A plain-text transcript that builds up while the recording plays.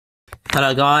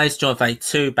Hello guys,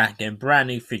 John82 back in a brand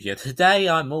new video. Today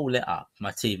I'm all lit up.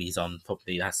 My TV's on,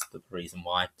 probably that's the reason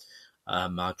why.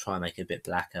 I'll try and make it a bit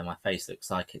blacker. My face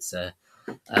looks like it's a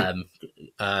um,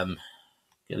 um,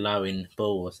 glowing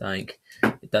ball or something.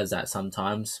 It does that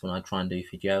sometimes when I try and do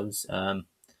videos. I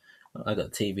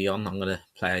got the TV on. I'm gonna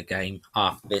play a game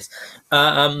after this.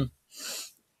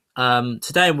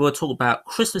 Today we'll talk about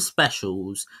Christmas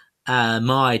specials.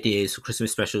 My ideas for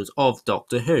Christmas specials of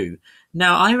Doctor Who.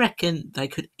 Now, I reckon they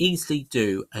could easily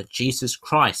do a Jesus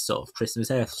Christ sort of Christmas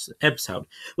episode.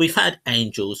 We've had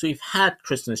angels, we've had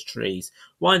Christmas trees.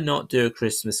 Why not do a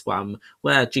Christmas one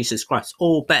where Jesus Christ,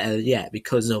 or better yet,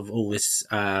 because of all this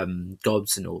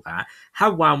gods and all that,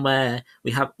 have one where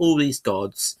we have all these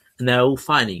gods and they're all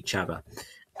fighting each other,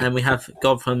 and we have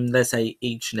God from, let's say,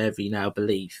 each and every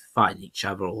belief fighting each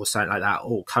other or something like that,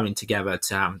 all coming together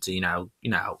to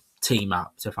team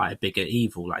up to fight a bigger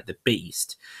evil like the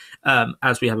Beast.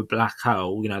 As we have a black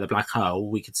hole, the black hole,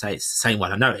 we could say it's the same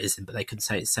one. I know it isn't, but they could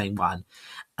say it's the same one.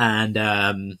 And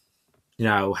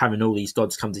having all these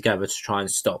gods come together to try and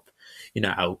stop,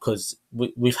 because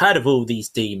we've heard of all these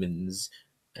demons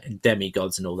and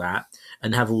demigods and all that,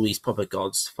 and have all these proper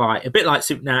gods fight, a bit like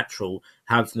Supernatural,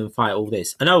 have them fight all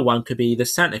this. Another one could be the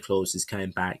Santa Clauses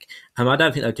came back. I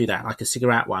don't think they'll do that, like a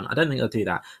cigarette one. I don't think they'll do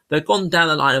that. They've gone down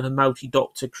the line of a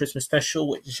multi-doctor Christmas special,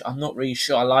 which I'm not really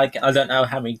sure I like. I don't know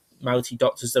how many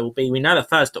multi-doctors there will be. We know the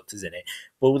first Doctor's in it.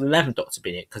 Will the 11th Doctor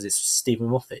be in it because it's Stephen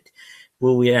Moffat?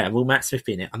 Will Matt Smith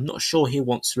be in it? I'm not sure he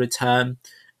wants to return.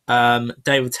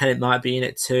 David Tennant might be in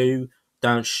it too.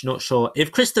 Not sure.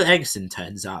 If Christopher Eccleston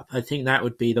turns up, I think that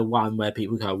would be the one where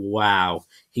people go, wow,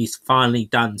 he's finally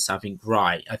done something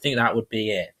right. I think that would be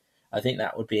it. I think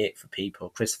that would be it for people.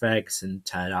 Christopher Eccleston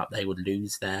turn up, they would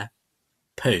lose their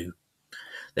poo.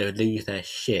 They would lose their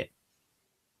shit.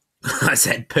 I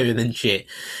said poo than shit.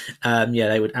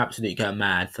 They would absolutely go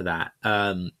mad for that.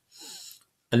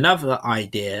 Another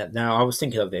idea, now I was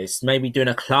thinking of this, maybe doing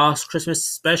a class Christmas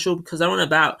special, because I want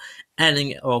about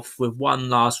ending it off with one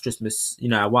last Christmas,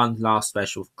 one last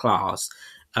special class,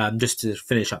 just to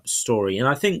finish up the story. And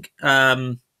I think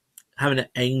having an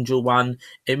angel one,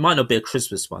 it might not be a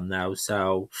Christmas one though,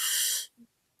 so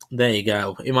there you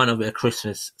go. It might not be a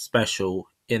Christmas special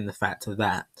in the fact of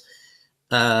that.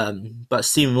 But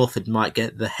Stephen Moffat might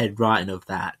get the head writing of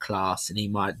that class, and he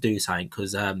might do something,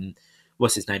 because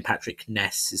what's his name, Patrick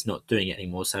Ness, is not doing it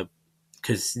anymore. So,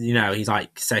 because he's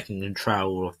like second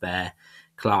control of their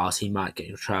class, he might get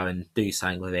control and do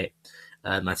something with it.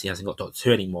 As he hasn't got Doctor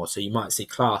Who anymore, so you might see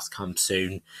class come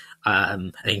soon,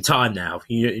 any time now.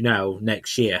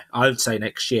 Next year. I would say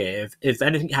next year. If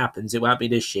anything happens, it won't be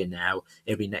this year. Now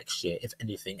it'll be next year if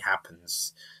anything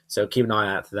happens. So keep an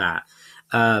eye out for that.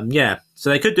 So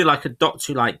they could do like a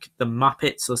Doctor, like the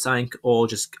Muppets or something, or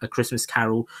just a Christmas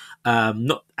Carol.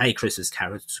 Not a Christmas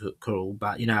Carol,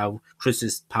 but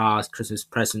Christmas past, Christmas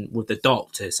present with the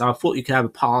Doctor. So I thought you could have a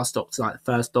past Doctor, like the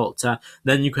first Doctor,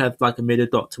 then you could have like a middle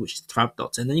Doctor, which is the 12th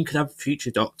Doctor, and then you could have a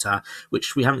future Doctor,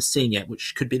 which we haven't seen yet,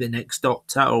 which could be the next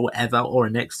Doctor or whatever, or a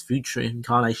next future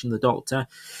incarnation of the Doctor.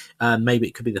 Maybe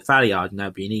it could be the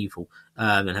Faliard, being evil,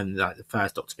 and having like the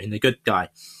first Doctor being the good guy.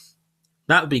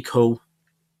 That would be cool.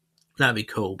 That'd be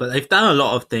cool. But they've done a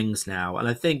lot of things now. And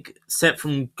I think, except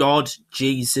from God,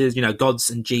 Jesus, gods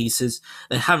and Jesus,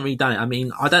 they haven't really done it. I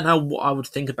mean, I don't know what I would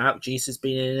think about Jesus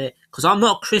being in it, because I'm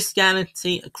not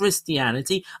Christianity.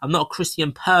 I'm not a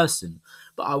Christian person.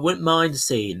 But I wouldn't mind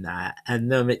seeing that,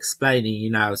 and them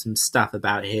explaining, some stuff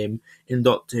about him in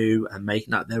Doctor Who and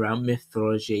making up their own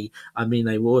mythology. I mean,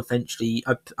 they will eventually,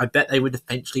 I bet they would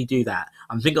eventually do that.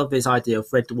 I'm thinking of this idea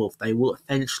of Red Dwarf. They will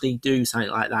eventually do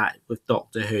something like that with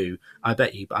Doctor Who. I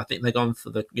bet you, but I think they're gone for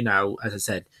the, as I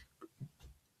said,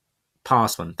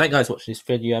 past one. Thank you guys for watching this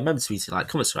video. Remember to like,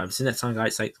 comment, subscribe. See you next time,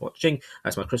 guys. Thanks for watching.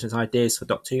 That's my Christmas ideas for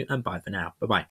Doctor Who, and bye for now. Bye-bye.